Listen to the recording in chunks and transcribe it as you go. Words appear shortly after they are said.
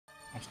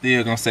I'm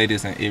still gonna say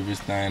this in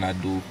everything I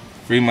do.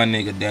 Free my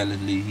nigga Dallas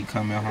Lee. He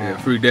coming home. Yeah,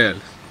 free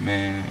Dallas.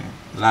 Man,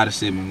 a lot of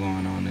shit been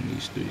going on in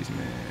these streets,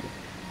 man.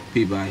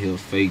 People out here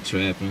fake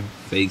trapping,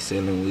 fake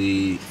selling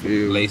weed,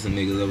 lacing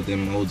niggas up with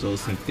them mojo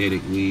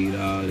synthetic weed,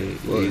 all that.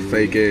 What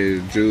fake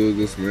ass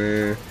juggers,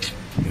 man.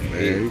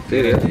 Man, you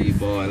feel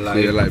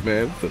like,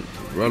 man,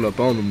 run up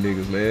on them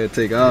niggas, man.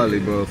 Take all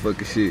these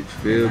motherfucking shit, you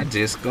feel? I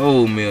just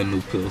gold me a new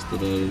pistol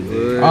the other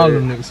day. All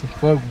them niggas some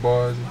fuck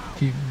boys and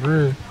keep it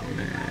real.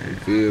 Man, you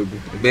feel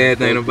me? The bad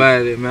thing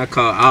about it, man, I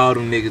caught all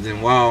them niggas in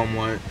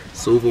Walmart,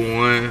 Super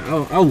One.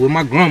 I was with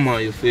my grandma,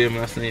 you feel me?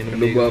 I seen them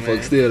niggas,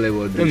 motherfuckers still ain't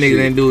want to do shit. Them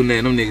niggas ain't doing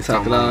nothing. Them niggas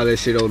talking all that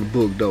shit on the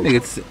book, though.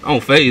 Niggas on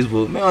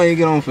Facebook. Man, I ain't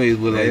get on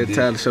Facebook like that.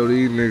 Time to show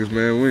these niggas,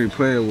 man, we ain't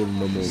playing with them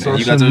no more. So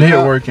you got your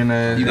networking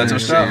ass. You got your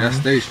strap? I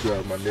stay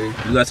strapped, my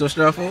nigga. You got your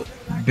strap up?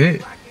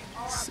 Bet.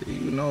 See,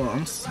 you know,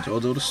 I'm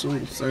JoJo the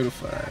Shooter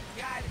certified.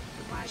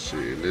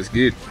 Shit, let's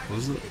get it.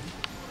 What's up?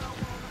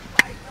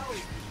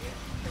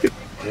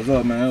 What's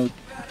up, man? What's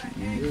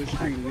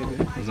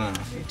up?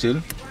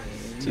 Chillin'?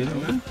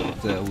 Chillin', man?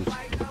 What's up with you?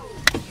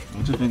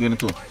 What you been getting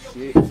into?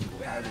 Shit, I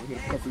hit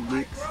a couple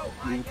licks,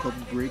 move a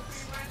couple bricks.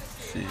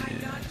 Shit,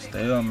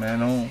 stay up, man.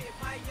 Don't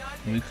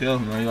be careful,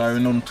 man. You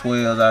already know them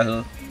 12s out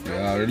here.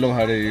 Yeah, I already know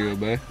how they is,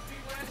 man.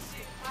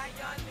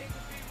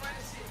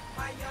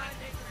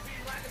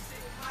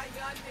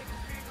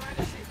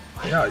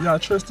 Y'all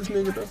trust this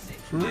nigga though?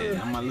 For real?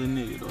 Yeah, I'm my little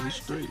nigga though. He's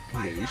straight.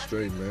 Yeah, he's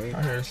straight, man.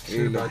 I heard some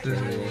shit about this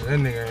nigga. That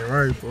nigga ain't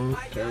right,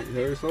 folks. You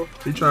heard so?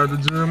 He tried to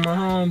drill my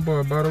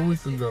homeboy about a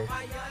week ago.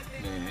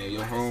 Man,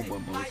 your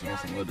homeboy was on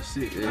some other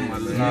shit. Yeah, my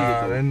little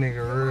nah, nigga, that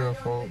nigga real,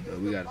 folks.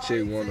 We gotta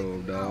check one of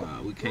them, dog.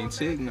 Nah, we can't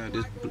check now.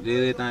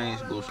 Everything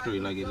should go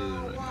straight like it is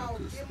right now,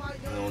 cause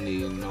we don't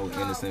need no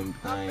innocent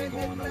thing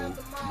going on,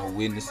 no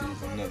witnesses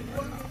or nothing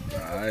right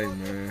now. Alright,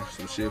 man.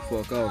 Some shit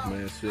fuck off,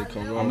 man. Shit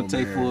come wrong, I'ma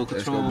take full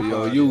That's control. gonna be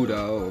on you,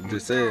 dog. I'm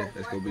just saying.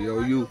 That's gonna be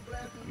on you.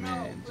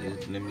 Man,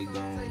 just let me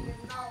go.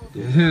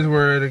 His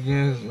word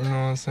against, you know what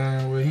I'm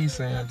saying, what he's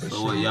saying. But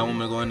so what, y'all want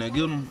me to go in there and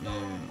get him?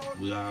 And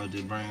we all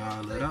just bring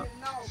all that up?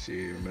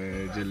 Shit,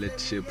 man. Just let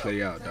the shit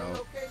play out,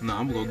 dog. Nah,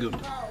 I'm gonna go get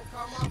him.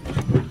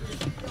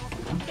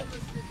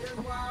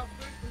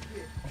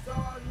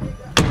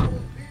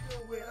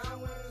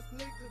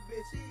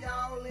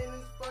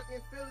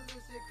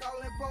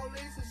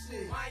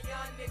 My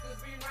young niggas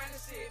be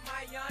running shit.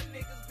 My young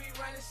niggas be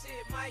running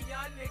shit. My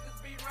young niggas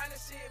be running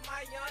shit.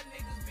 My young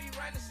niggas be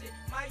running shit.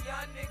 My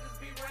young niggas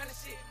be running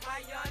shit. My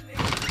young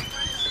niggas be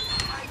running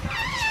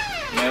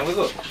shit. Man, what's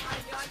up?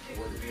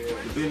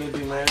 The business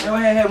be, man. Yo,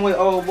 I had him with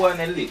old boy in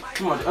that lick.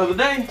 Come on, the other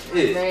day?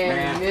 Yeah.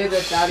 Man, nigga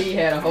thought he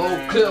had a whole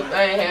clip.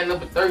 I ain't had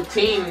number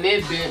 13 in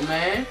that bit,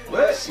 man.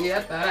 What? Shit,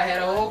 I thought I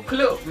had a whole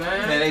clip,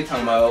 man. Man, they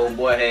talking about old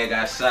boy had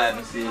got shot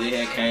and shit.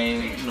 They had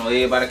came, you know,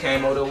 everybody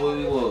came over there where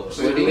we was.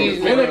 So these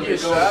niggas get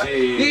shot.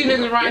 These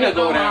niggas right here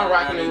going around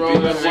rocking and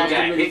rolling and walking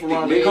niggas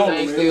around. These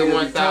ain't still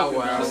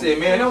 1,000. I said,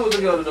 man, that was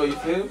together though, you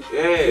feel me?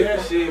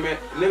 Yeah, shit, man.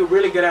 Nigga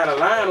really get out of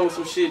line on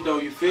some shit, though,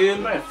 you feel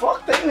me? Man,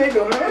 fuck that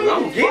nigga, man.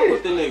 I'm fuck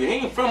with the nigga. He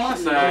ain't from my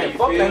side, you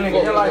Fuck feel that me?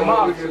 nigga, he like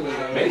Mafia.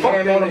 Man, They fuck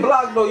came that on the nigga.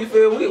 block though, you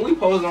feel me? We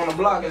posted on the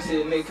block and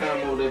shit, and they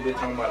came over there, bitch,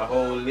 talking about a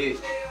whole lit.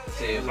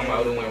 Said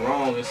somebody went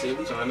wrong and shit,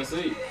 we trying to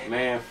see.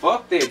 Man,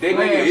 fuck that. That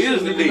nigga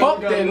is the nigga.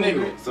 Fuck that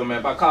nigga. So man,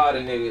 if I call the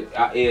nigga,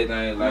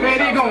 everything like. Man,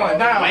 he going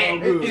down.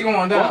 He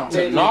going down.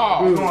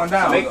 No, He going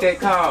down. make that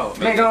call.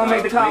 Man, go on,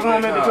 make the call. Go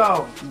on, make the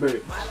call.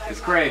 It's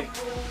crack.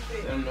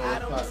 Them know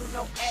what's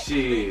poppin'. Shit.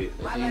 You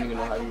don't even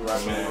know how you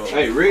rock, man.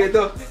 Hey, Red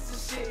though.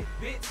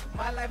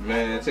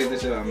 Man, check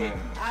this shit out, man.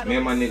 Me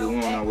and my niggas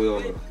went on our way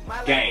over.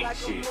 Gang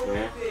shit,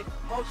 man.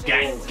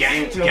 Gang.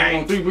 Tell him we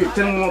want 3 bricks.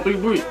 Tell him we want 3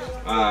 bricks.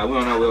 Alright, we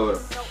on our way over.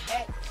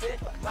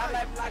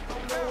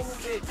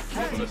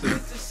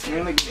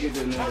 Man, niggas get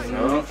that nigga,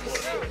 man.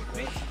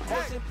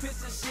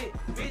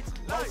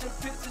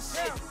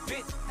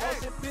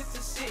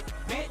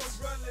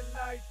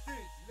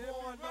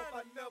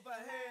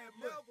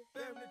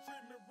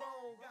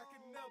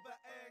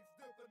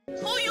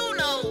 Who you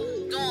know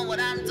doing what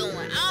I'm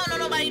doing? I don't know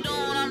nobody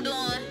doing what I'm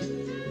doing.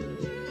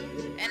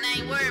 And I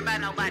ain't worried about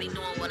nobody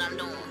doing what I'm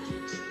doing.